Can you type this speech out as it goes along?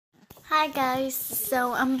Hi guys,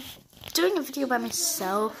 so I'm doing a video by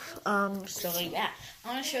myself. So yeah, I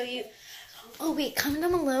want to show you. Oh wait, comment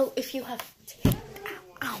down below if you have.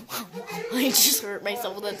 Ow, I just hurt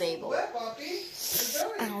myself with the table.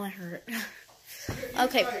 Ow, it hurt.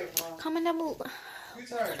 Okay, comment down below.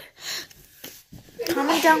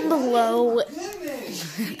 Comment down below.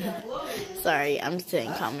 Sorry, I'm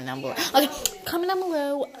saying comment down below. Okay, comment down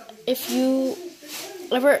below if you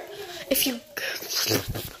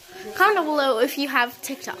comment down below if you have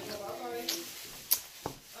TikTok.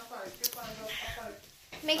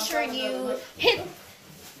 Make sure you hit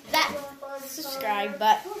that subscribe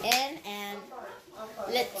button and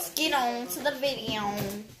let's get on to the video.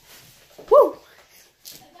 Woo!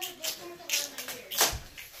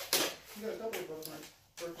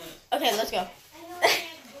 Okay, let's go.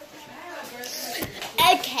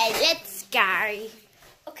 Okay, let's go.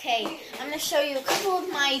 Okay, I'm going to show you a couple of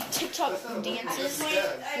my TikTok dances.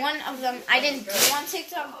 One of them I didn't do on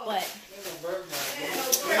TikTok, but...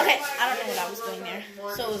 Okay, I don't know what I was doing there.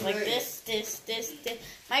 So it was like this.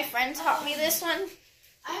 My friend taught me this one.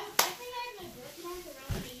 I think I had my birth month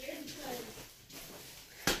around the year because...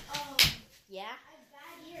 Yeah? I have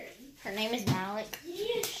bad hearing. Her name is Malik.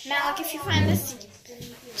 Malik, if you find this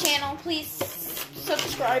channel, please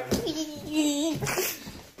subscribe. Please.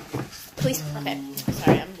 Please. Okay.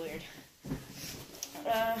 Sorry, I'm weird.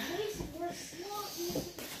 I'm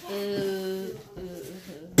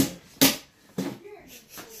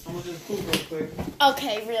gonna just poop real quick.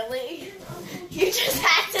 Okay, really? You just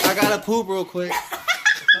had to. I gotta poop real quick.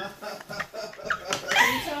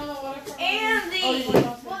 Andy!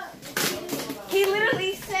 He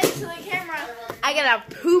literally said to the camera, I gotta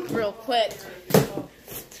poop real quick.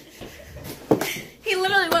 He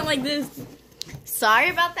literally went like this. Sorry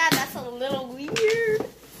about that, that's a little weird.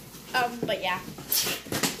 But yeah.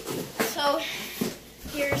 So,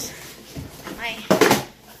 here's my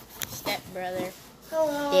stepbrother,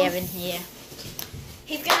 Devin here.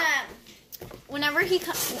 He's gonna, whenever he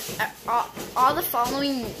comes, all the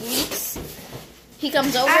following weeks, he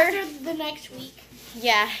comes over. After the next week.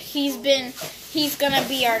 Yeah, he's gonna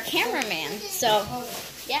be our cameraman, so,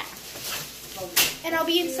 yeah. And I'll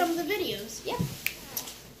be in some of the videos. Yeah.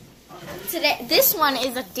 Today, this one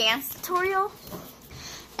is a dance tutorial,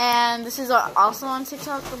 and this is also on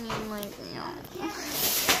TikTok. I mean, like, you know.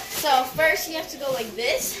 So first, you have to go like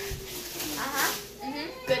this.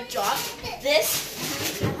 Good job. This.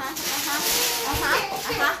 And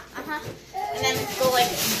then go like,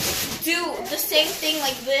 do the same thing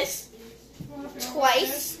like this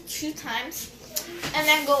twice, 2 times, and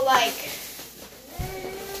then go like.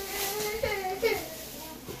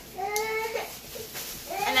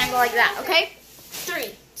 And then go like that, okay?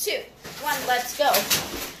 3, 2, 1, let's go.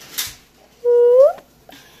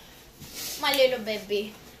 My little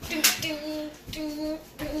baby.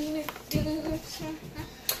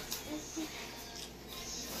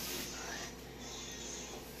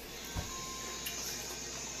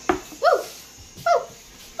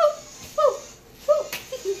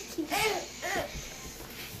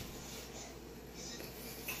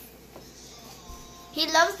 He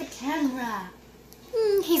loves the camera.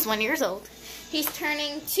 He's 1 year old. He's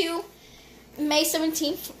turning 2 May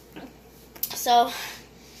 17th. So,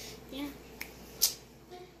 yeah.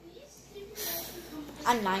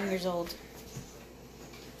 I'm 9 years old.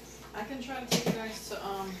 I can try to take you guys to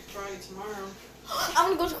karate tomorrow. I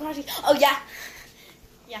want to go to karate. Oh, yeah.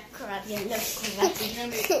 Yeah, karate. I love karate. It's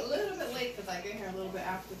going to be a little bit late because I get here a little bit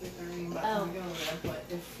after 3:30 by the time we go over there. But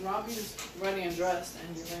if Robbie's ready and dressed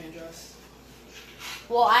and you're ready and dressed.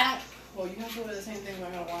 Well, I don't. Well, you have to wear the same thing, but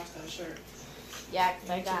I gotta wash that shirt. Yeah, because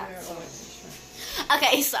I You got. wear a white shirt.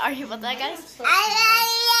 Okay, sorry about that, guys.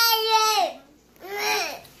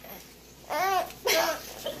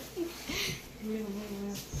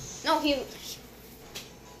 No, he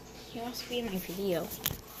wants to be in my video.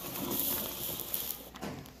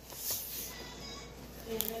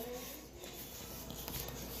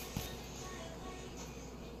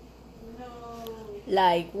 No.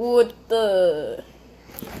 Like what the?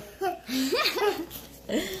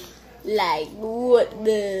 Like what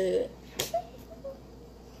the?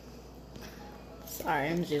 Sorry,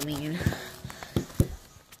 I'm zooming in.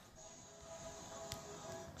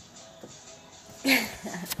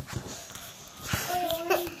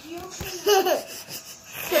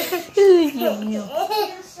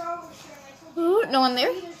 Ooh, no one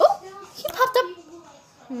there? Oh, he popped up.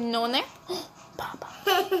 No one there? Papa.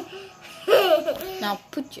 Now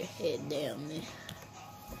put your head down there.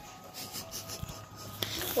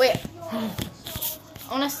 Wait. I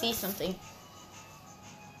want to see something.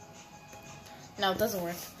 No, it doesn't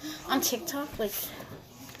work. On TikTok, like...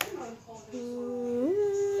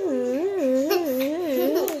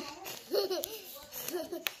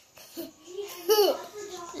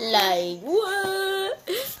 Like, what?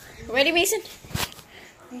 Ready, Mason?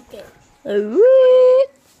 Okay.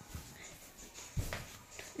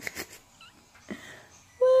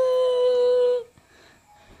 What?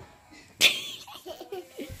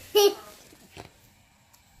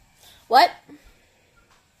 What?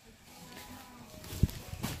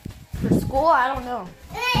 For school? I don't know.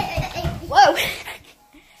 Whoa!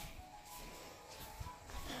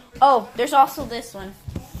 Oh, there's also this one.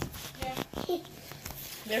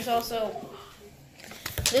 There's also...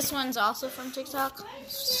 This one's also from TikTok.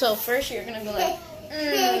 So first you're gonna go like,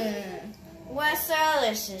 what's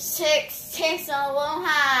delicious? Six takes a long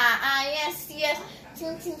high. Ah, yes, yes.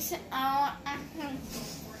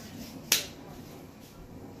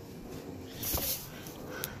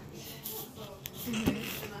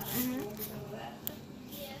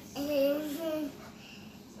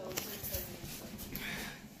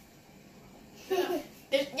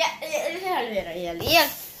 Yeah.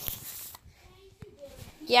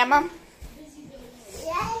 Yeah, Mom.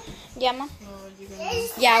 Yeah, Mom.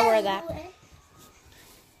 Yeah, I wear that.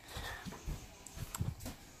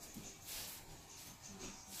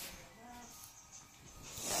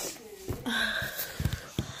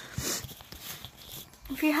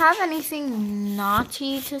 If you have anything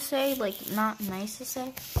naughty to say, like not nice to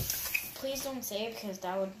say, please don't say it because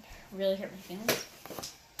that would really hurt my feelings.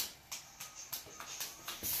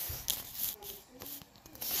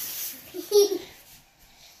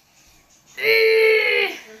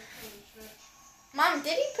 Mom,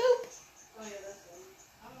 did he poop? Oh, yeah, that's good.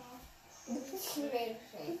 I don't know.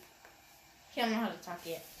 He don't know how to talk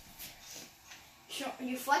yet.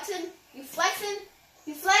 You flexing? You flexing?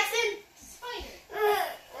 You flexing? Spider.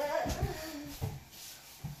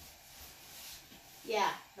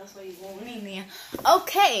 Yeah, that's why you won't leave me.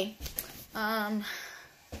 Okay.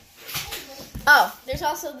 Oh, there's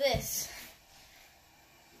also this.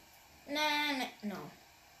 Nah, no.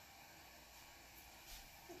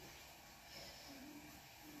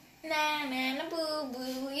 Na na na boo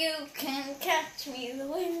boo, you can catch me the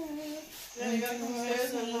way. Yeah, you gotta come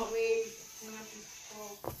upstairs and help me.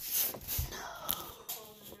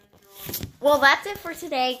 Well, that's it for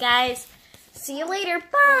today, guys. See you later.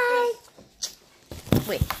 Bye.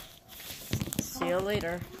 Wait. See you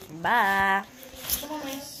later. Bye. Come on,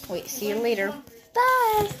 Mace. Wait, see you later.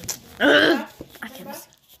 Bye. I can't see.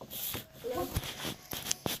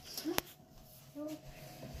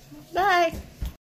 Bye.